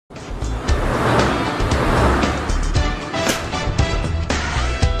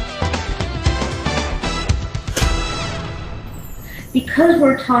because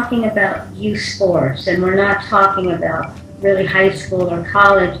we're talking about youth sports and we're not talking about really high school or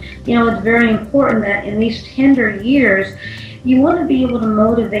college, it's very important that in these tender years, you want to be able to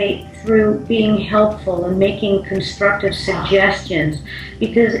motivate through being helpful and making constructive suggestions,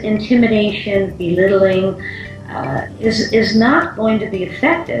 because intimidation, belittling is not going to be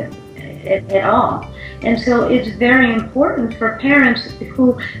effective at all. And so it's very important for parents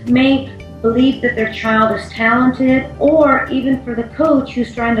who may believe that their child is talented, or even for the coach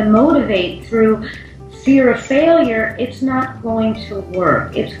who's trying to motivate through fear of failure. It's not going to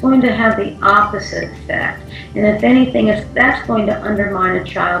work. It's going to have the opposite effect. And if anything, that's going to undermine a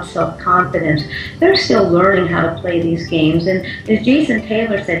child's self-confidence. They're still learning how to play these games. And as Jason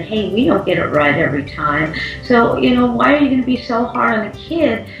Taylor said, hey, we don't get it right every time. So, why are you going to be so hard on a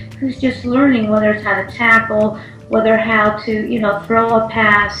kid who's just learning, whether it's how to tackle, whether how to, throw a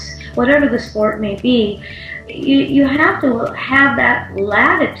pass, whatever the sport may be. You have to have that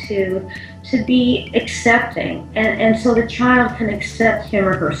latitude to be accepting, and so the child can accept him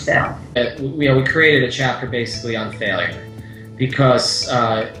or herself. We created a chapter basically on failure, because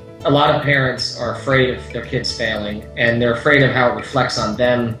a lot of parents are afraid of their kids failing, and they're afraid of how it reflects on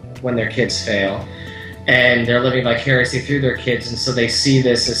them when their kids fail, and they're living vicariously through their kids, and so they see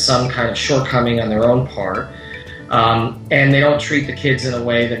this as some kind of shortcoming on their own part. And they don't treat the kids in a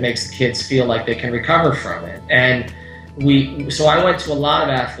way that makes the kids feel like they can recover from it. And so I went to a lot of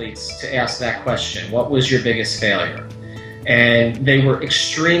athletes to ask that question: what was your biggest failure? And they were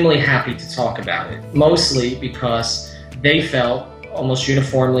extremely happy to talk about it, mostly because they felt almost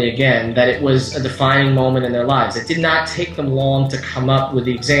uniformly again that it was a defining moment in their lives. It did not take them long to come up with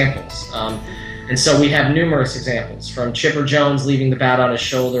the examples. And so we have numerous examples, from Chipper Jones leaving the bat on his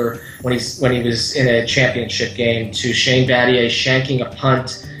shoulder when he was in a championship game, to Shane Battier shanking a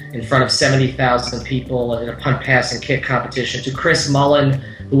punt in front of 70,000 people in a punt, pass, and kick competition, to Chris Mullen,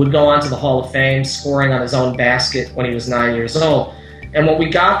 who would go on to the Hall of Fame, scoring on his own basket when he was 9 years old. And what we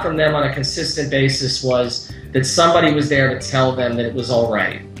got from them on a consistent basis was that somebody was there to tell them that it was all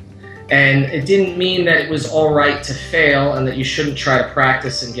right. And it didn't mean that it was all right to fail and that you shouldn't try to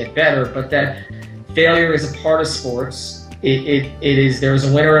practice and get better, but that failure is a part of sports. There's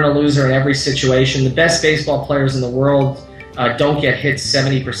a winner and a loser in every situation. The best baseball players in the world don't get hit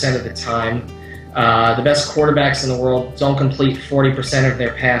 70% of the time. The best quarterbacks in the world don't complete 40% of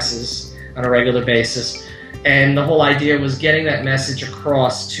their passes on a regular basis. And the whole idea was getting that message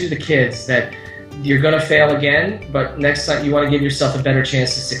across to the kids that you're going to fail again, but next time you want to give yourself a better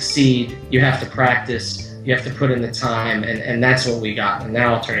chance to succeed, you have to practice, you have to put in the time, and that's what we got. And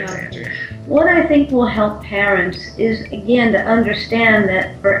now I'll turn it to Andrea. What I think will help parents is, again, to understand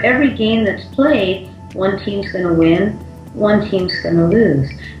that for every game that's played, one team's going to win, one team's going to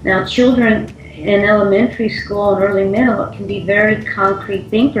lose. Now, children in elementary school and early middle can be very concrete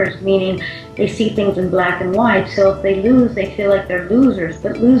thinkers, meaning they see things in black and white. So if they lose, they feel like they're losers,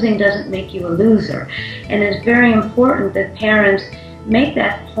 but losing doesn't make you a loser. And it's very important that parents make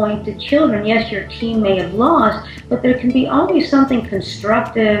that point to children. Yes, your team may have lost, but there can be always something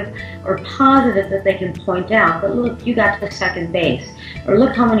constructive or positive that they can point out. But look, you got to second base, or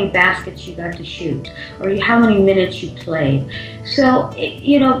look how many baskets you got to shoot, or how many minutes you played. So,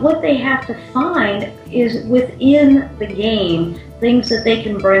 what they have to find is within the game things that they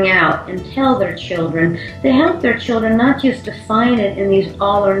can bring out and tell their children to help their children not just define it in these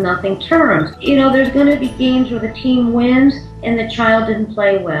all or nothing terms. There's going to be games where the team wins and the child didn't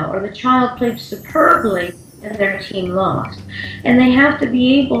play well, or the child played superbly and their team lost. And they have to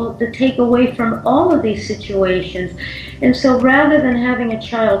be able to take away from all of these situations. And so rather than having a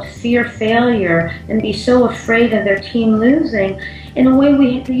child fear failure and be so afraid of their team losing, in a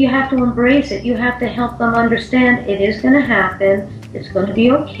way you have to embrace it. You have to help them understand it is going to happen, it's going to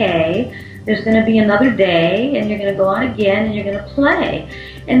be okay, there's going to be another day, and you're going to go out again and you're going to play.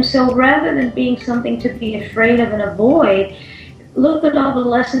 And so rather than being something to be afraid of and avoid, look at all the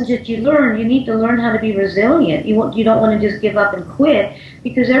lessons that you learn. You need to learn how to be resilient. You don't want to just give up and quit,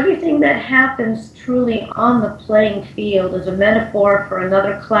 because everything that happens truly on the playing field is a metaphor for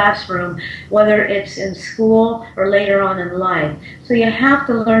another classroom, whether it's in school or later on in life. So you have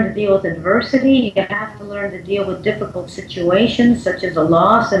to learn to deal with adversity. You have to learn to deal with difficult situations such as a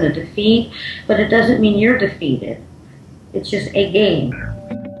loss and a defeat, but it doesn't mean you're defeated. It's just a game.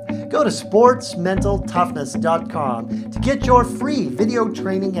 Go to sportsmentaltoughness.com to get your free video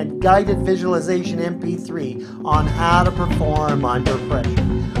training and guided visualization MP3 on how to perform under pressure.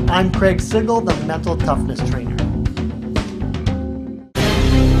 I'm Craig Sigel, the Mental Toughness Trainer.